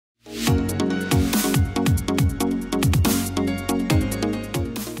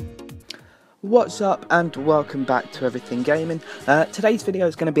What's up and welcome back to Everything Gaming. Today's video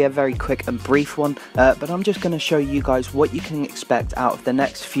is going to be a very quick and brief one, but I'm just going to show you guys what you can expect out of the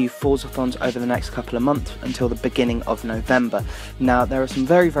next few Forzathons over the next couple of months until the beginning of November. Now there are some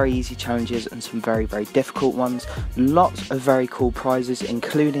very easy challenges and some very difficult ones, lots of very cool prizes,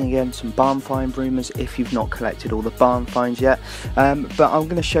 including again some barn find rumours if you've not collected all the barn finds yet, but I'm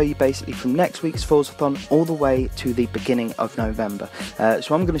going to show you basically from next week's Forzathon all the way to the beginning of November.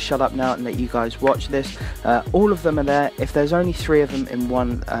 So I'm going to shut up now and let you guys watch this. All of them are there. If there's only 3 of them in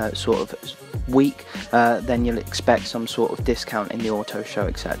one sort of week, then you'll expect some sort of discount in the auto show,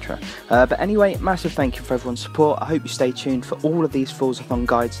 etc. But anyway, massive thank you for everyone's support. I hope you stay tuned for all of these Forzathon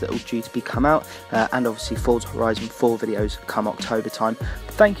guides that are due to be come out, and obviously Forza Horizon 4 videos come October time.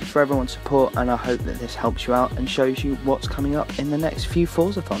 But thank you for everyone's support, and I hope that this helps you out and shows you what's coming up in the next few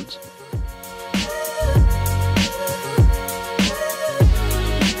Forzathons.